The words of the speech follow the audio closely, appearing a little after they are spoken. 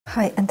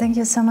Hi, and thank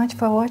you so much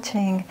for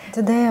watching.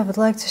 Today I would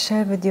like to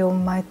share with you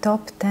my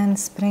top 10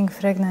 spring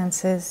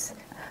fragrances.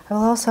 I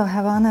will also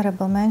have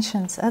honorable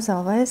mentions as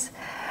always,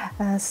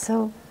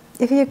 so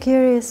if you're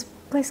curious,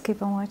 please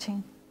keep on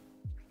watching.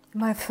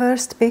 My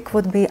first pick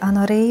would be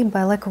ANORI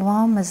by Le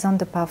COUVENT MAISON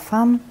de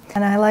Parfum,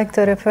 and I like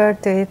to refer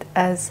to it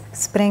as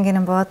spring in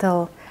a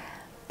bottle.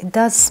 It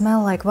does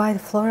smell like white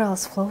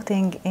florals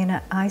floating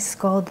in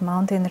ice-cold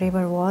mountain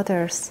river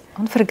waters.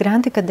 On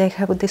Fragrantica they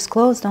have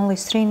disclosed only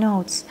 3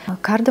 notes: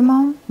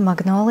 cardamom,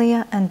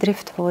 magnolia and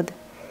driftwood.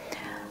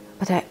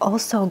 But I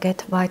also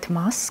get white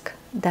musk,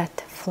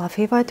 that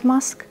fluffy white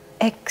musk,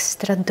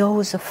 extra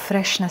dose of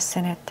freshness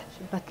in it,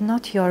 but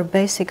not your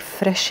basic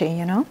freshie,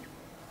 you know?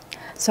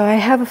 So I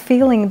have a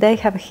feeling they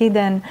have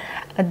hidden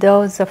a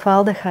dose of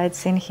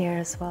aldehydes in here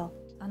as well.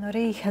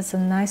 ANORI has a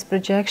nice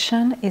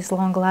projection, is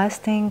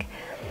long-lasting,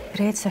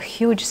 creates a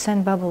huge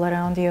scent bubble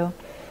around you.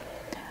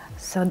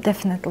 So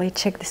definitely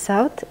check this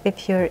out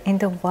if you're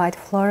into white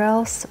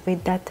florals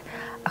with that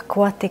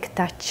aquatic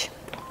touch.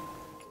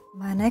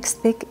 My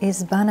next pick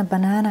is Bana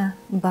Banana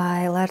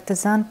by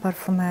Artisan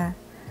Parfumeur.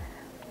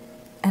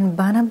 And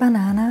Bana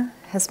Banana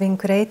has been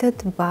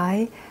created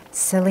by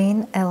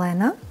Céline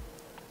Elena,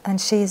 and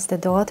she is the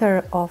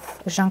daughter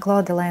of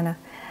Jean-Claude Elena.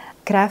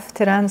 Craft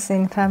runs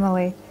in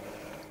family.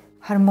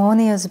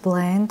 Harmonious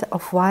blend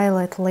of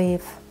violet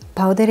leaf,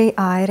 powdery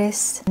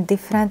iris,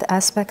 different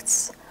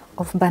aspects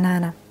of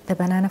banana. The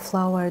banana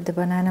flower, the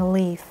banana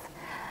leaf,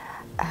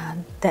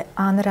 the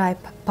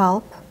unripe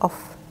pulp of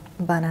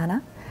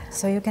banana.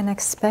 So you can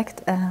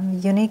expect a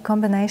unique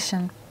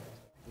combination.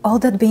 All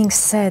that being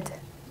said,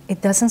 it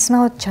doesn't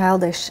smell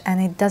childish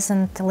and it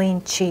doesn't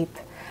lean cheap.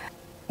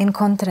 In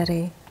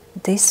contrary,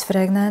 this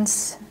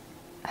fragrance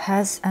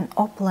has an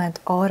opulent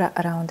aura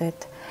around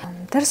it.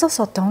 There's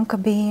also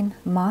tonka bean,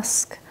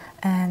 musk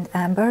and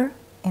amber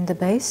in the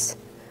base.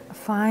 A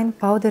fine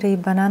powdery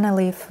banana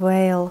leaf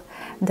veil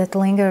that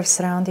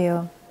lingers around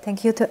you.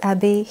 Thank you to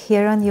Abby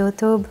here on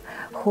YouTube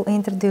who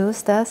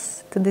introduced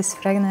us to this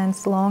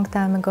fragrance long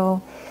time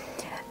ago.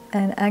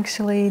 And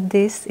actually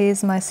this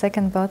is my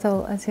second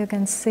bottle. As you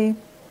can see,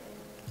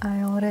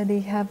 I already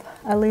have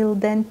a little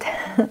dent.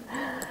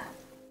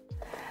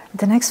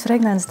 The next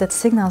fragrance that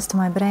signals to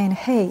my brain,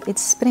 hey,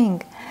 it's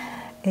spring,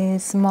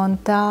 is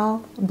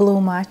MONTALE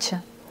Blue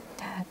Matcha.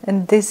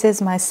 And this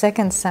is my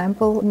second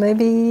sample.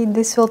 Maybe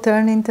this will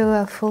turn into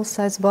a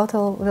full-size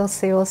bottle. We'll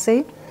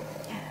see.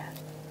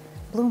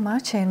 Blue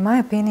Matcha, in my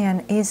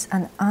opinion, is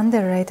an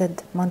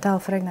underrated MONTALE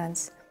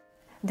fragrance.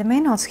 The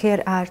main notes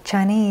here are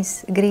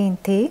Chinese green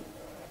tea,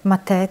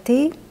 mate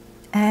tea,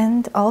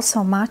 and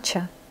also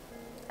matcha.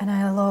 And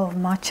I love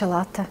matcha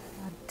latte.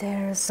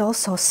 There's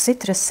also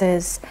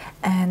citruses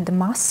and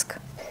musk,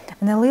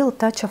 and a little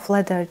touch of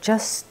leather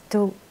just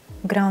to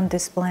ground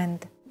this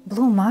blend.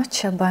 Blue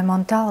Matcha by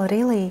MONTALE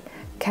really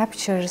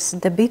captures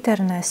the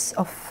bitterness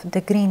of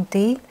the green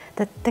tea,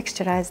 the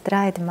texturized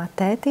dried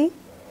mate tea,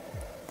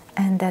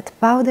 and that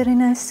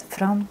powderiness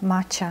from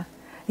matcha.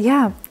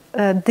 Yeah,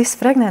 this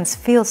fragrance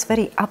feels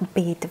very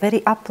upbeat,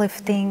 very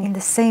uplifting, in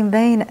the same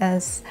vein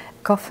as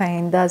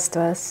caffeine does to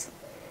us.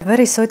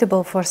 Very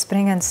suitable for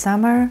spring and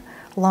summer,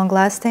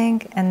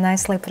 long-lasting and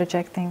nicely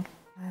projecting.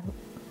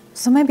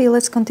 So maybe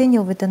let's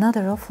continue with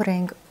another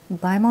offering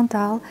by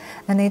MONTALE,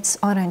 and it's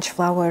Orange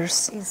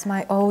Flowers. It's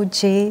my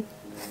OG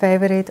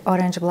favorite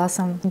orange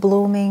blossom,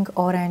 blooming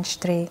orange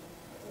tree.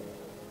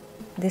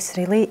 This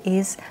really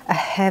is a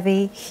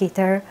heavy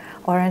hitter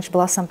orange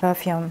blossom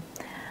perfume.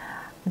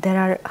 There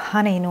are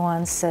honey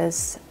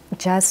nuances,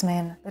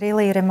 jasmine,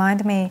 really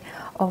remind me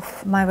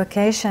of my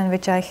vacation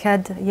which I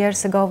had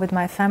years ago with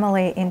my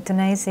family in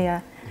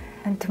Tunisia.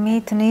 And to me,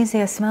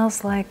 Tunisia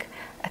smells like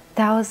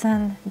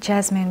 1,000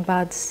 jasmine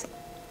buds.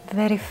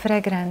 Very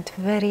fragrant,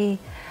 very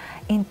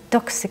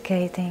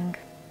intoxicating.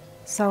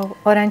 So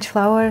Orange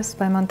Flowers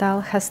by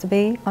MONTALE has to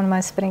be on my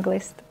spring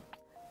list.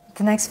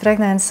 The next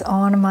fragrance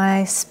on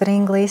my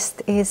spring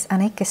list is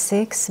ANNICKE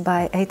 6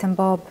 by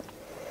EDINBURGH.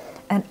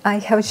 And I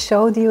have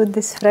showed you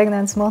this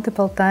fragrance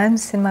multiple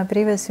times in my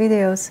previous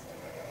videos.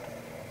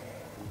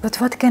 But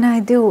what can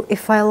I do?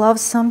 If I love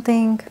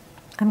something,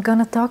 I'm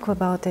gonna talk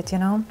about it, you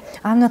know?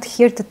 I'm not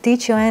here to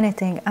teach you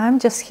anything. I'm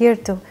just here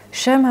to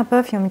share my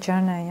perfume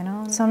journey, you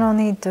know? So no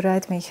need to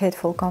write me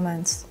hateful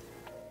comments.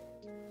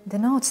 The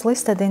notes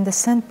listed in the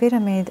scent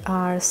pyramid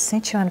are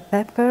Sichuan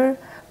pepper,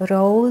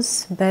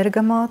 rose,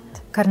 bergamot,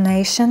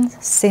 carnation,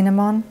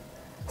 cinnamon,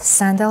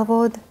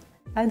 sandalwood.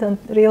 I don't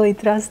really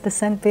trust the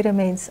scent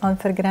pyramids on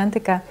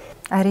Fragrantica.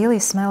 I really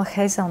smell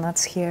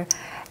hazelnuts here.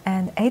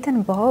 And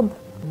EDINBURGH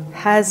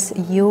has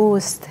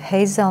used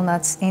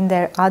hazelnuts in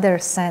their other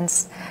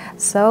scents,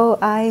 so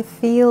I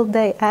feel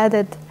they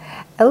added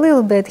a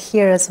little bit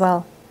here as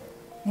well.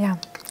 Yeah,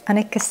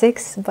 ANNICKE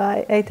 6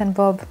 by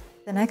EDINBURGH.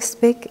 The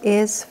next pick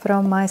is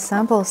from my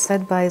sample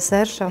set by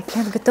XERJOFF. I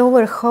can't get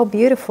over how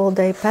beautiful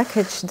they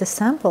package the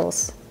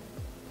samples.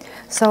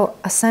 So,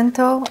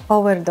 Accento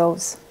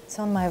Overdose. It's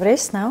on my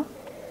wrist now.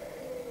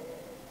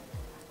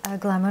 A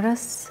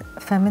glamorous,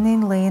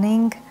 feminine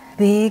leaning,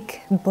 big,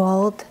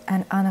 bold,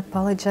 and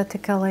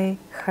unapologetically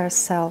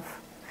herself.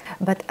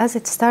 But as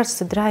it starts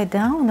to dry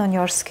down on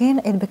your skin,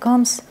 it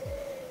becomes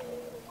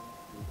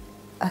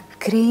a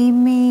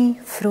creamy,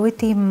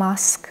 fruity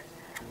musk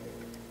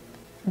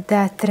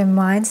that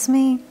reminds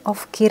me of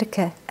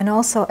Kirke and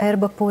also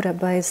Erba Pura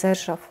by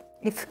XERJOFF.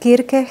 If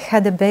Kirke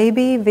had a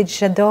baby with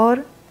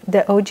J'adore,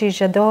 the OG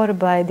J'adore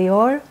by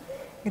Dior,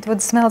 it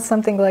would smell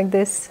something like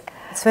this.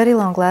 It's very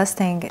long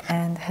lasting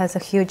and has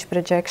a huge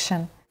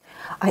projection.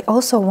 I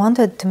also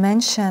wanted to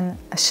mention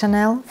a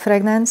Chanel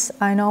fragrance.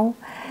 I know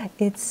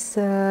it's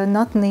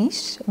not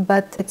niche,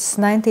 but it's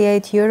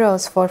 98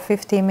 euros for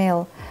 50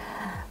 ml.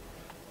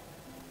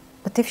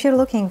 But if you're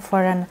looking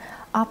for an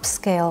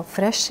upscale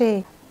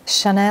freshie,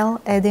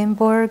 Chanel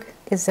Edinburgh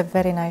is a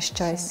very nice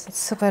choice.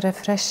 It's super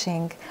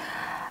refreshing,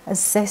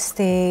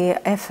 zesty,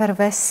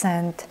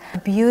 effervescent,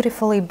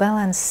 beautifully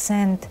balanced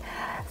scent,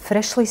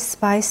 freshly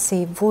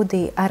spicy,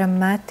 woody,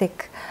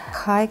 aromatic,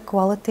 high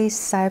quality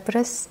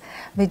cypress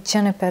with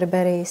juniper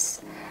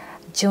berries.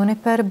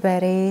 Juniper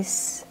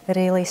berries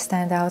really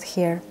stand out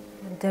here.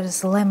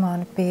 There's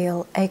lemon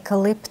peel,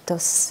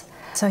 eucalyptus,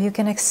 so you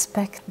can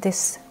expect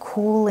this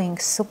cooling,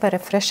 super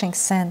refreshing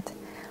scent.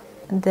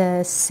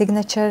 The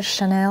signature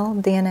Chanel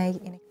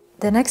DNA.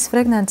 The next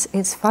fragrance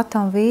is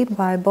FATHOM V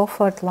by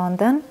BEAUFORT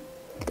London.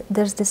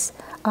 There's this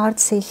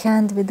artsy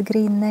hand with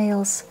green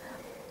nails.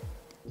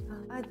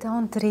 I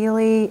don't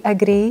really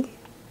agree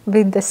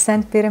with the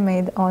scent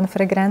pyramid on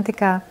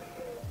Fragrantica,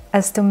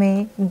 as to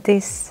me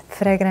this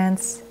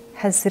fragrance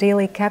has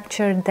really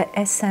captured the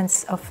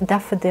essence of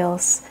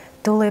daffodils,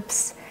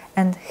 tulips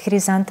and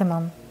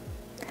chrysanthemum,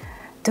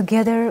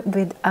 together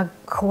with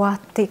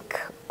aquatic,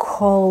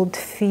 cold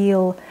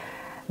feel,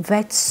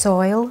 wet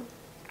soil,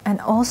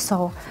 and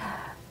also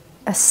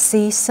a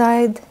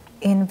seaside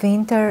in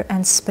winter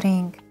and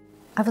spring.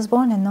 I was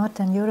born in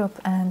Northern Europe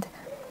and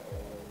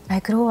I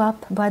grew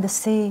up by the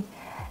sea,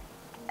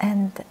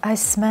 and I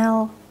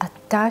smell a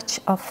touch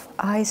of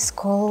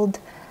ice-cold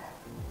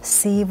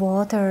sea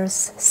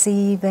waters,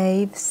 sea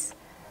waves.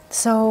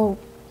 So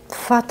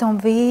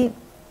FATHOM V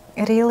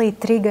really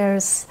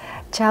triggers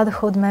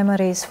childhood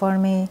memories for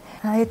me.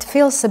 It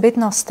feels a bit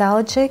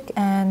nostalgic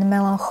and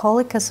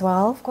melancholic as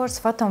well. Of course,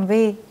 FATHOM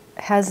V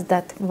has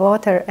that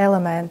water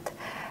element,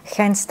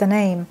 hence the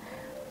name.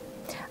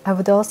 I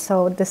would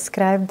also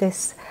describe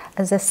this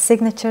as a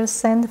signature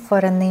scent for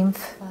a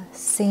nymph, a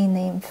sea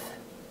nymph.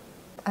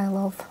 I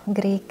love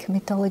Greek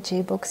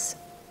mythology books.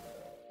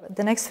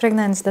 The next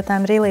fragrance that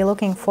I'm really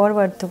looking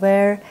forward to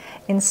wear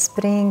in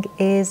spring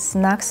is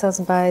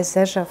NAXOS by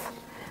XERJOFF.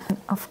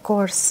 Of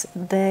course,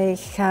 they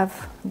have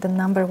the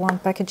 #1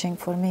 packaging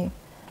for me.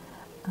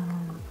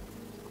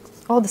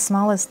 All the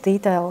smallest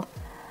detail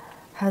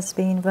has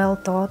been well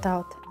thought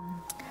out.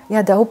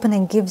 Yeah, the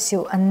opening gives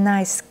you a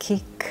nice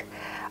kick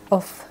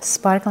of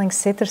sparkling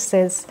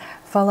citruses,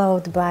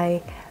 followed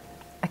by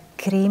a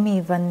creamy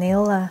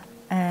vanilla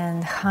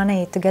and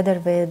honey together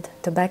with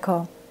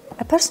tobacco.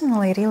 I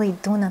personally really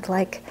do not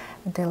like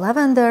the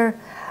lavender,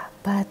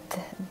 but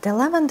the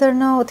lavender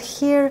note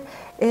here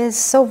is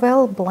so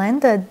well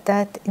blended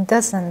that it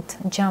doesn't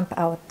jump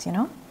out, you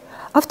know?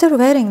 After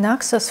wearing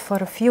NAXOS for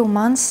a few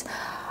months,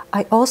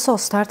 I also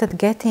started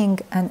getting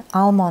an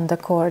almond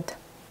accord.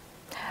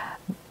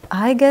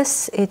 I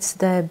guess it's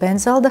the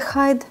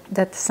benzaldehyde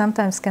that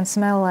sometimes can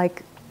smell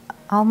like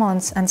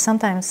almonds and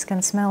sometimes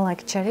can smell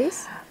like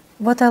cherries.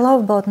 What I love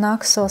about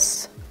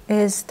NAXOS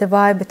is the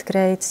vibe it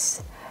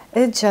creates.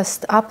 It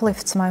just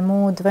uplifts my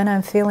mood when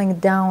I'm feeling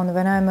down,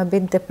 when I'm a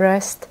bit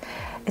depressed.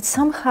 It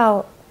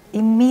somehow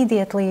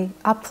immediately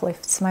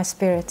uplifts my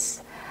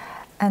spirits.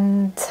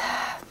 And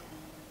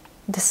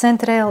the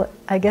scent rail,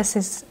 I guess,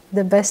 is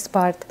the best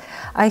part.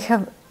 I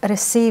have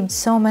received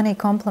so many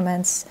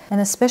compliments, and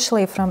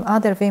especially from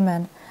other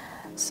women.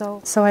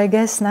 So I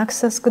guess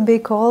NAXOS could be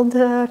called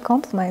a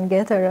compliment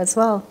getter as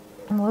well.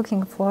 I'm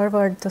looking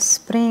forward to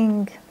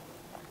spring,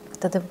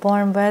 to the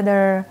warm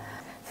weather,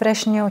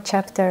 fresh new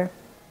chapter.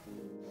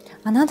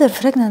 Another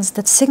fragrance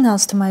that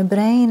signals to my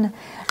brain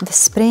the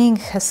spring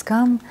has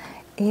come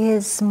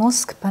is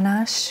Musc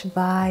Panache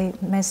by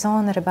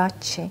MAISON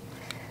REBATCHI.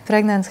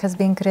 Fragrance has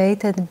been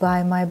created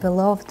by my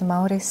beloved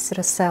Maurice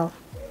Roussel,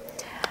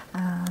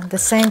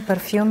 the same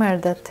perfumer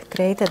that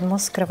created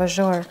Musc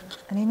Ravageur.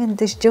 And even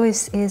this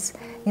juice is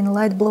in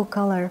light blue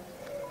color.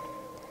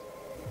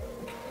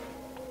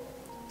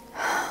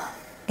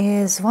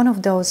 Is one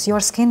of those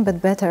your skin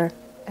but better.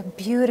 A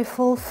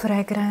beautiful,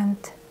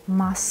 fragrant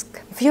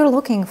musk. If you're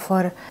looking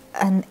for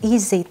an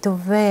easy to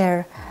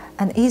wear,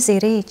 an easy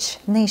reach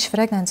niche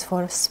fragrance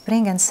for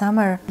spring and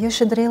summer, you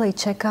should really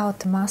check out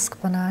Musc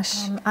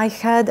Panache. I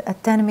had a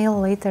 10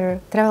 milliliter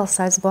travel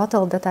size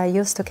bottle that I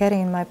used to carry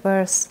in my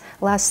purse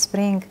last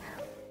spring.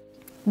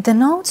 The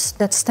notes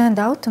that stand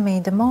out to me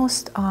the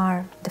most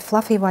are the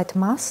fluffy white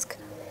musk,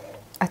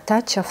 a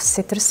touch of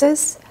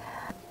citruses,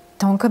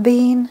 tonka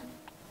bean.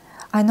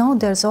 I know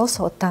there's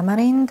also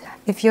tamarind.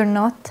 If you're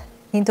not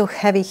into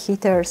heavy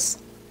hitters,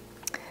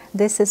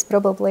 this is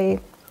probably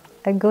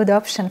a good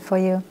option for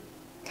you.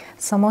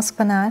 So Musc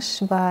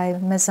Panache by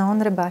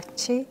MAISON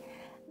REBATCHI.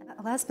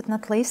 Last but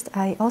not least,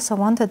 I also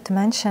wanted to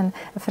mention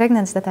a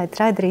fragrance that I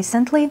tried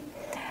recently,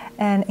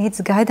 and it's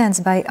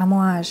Guidance by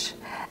Amouage,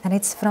 and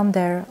it's from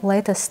their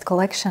latest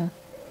collection.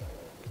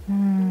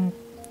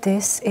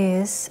 This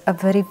is a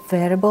very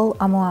wearable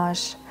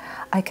Amouage.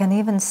 I can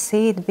even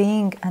see it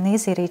being an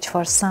easy reach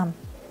for some.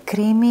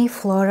 Creamy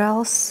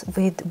florals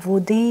with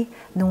woody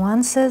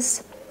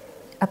nuances,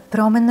 a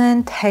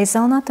prominent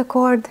hazelnut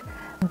accord.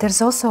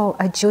 There's also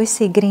a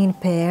juicy green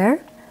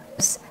pear.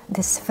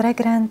 This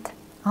fragrant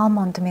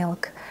almond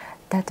milk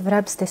that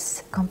wraps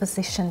this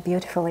composition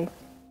beautifully.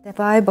 The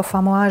vibe of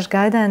Amouage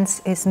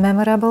Guidance is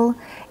memorable,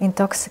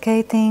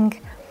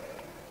 intoxicating.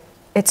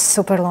 It's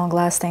super long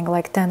lasting,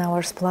 like 10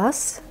 hours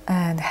plus,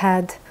 and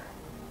had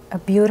a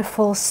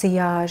beautiful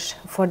sillage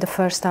for the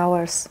first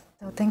hours.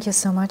 So thank you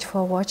so much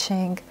for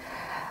watching.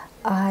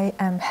 I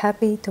am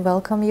happy to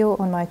welcome you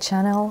on my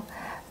channel.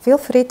 Feel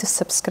free to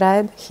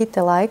subscribe, hit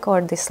the like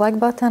or dislike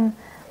button,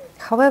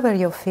 however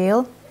you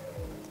feel.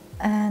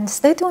 And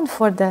stay tuned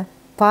for the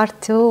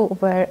part 2,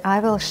 where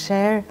I will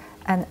share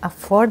an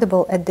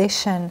affordable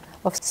edition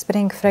of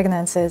spring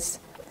fragrances.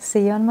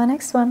 See you on my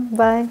next one.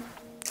 Bye!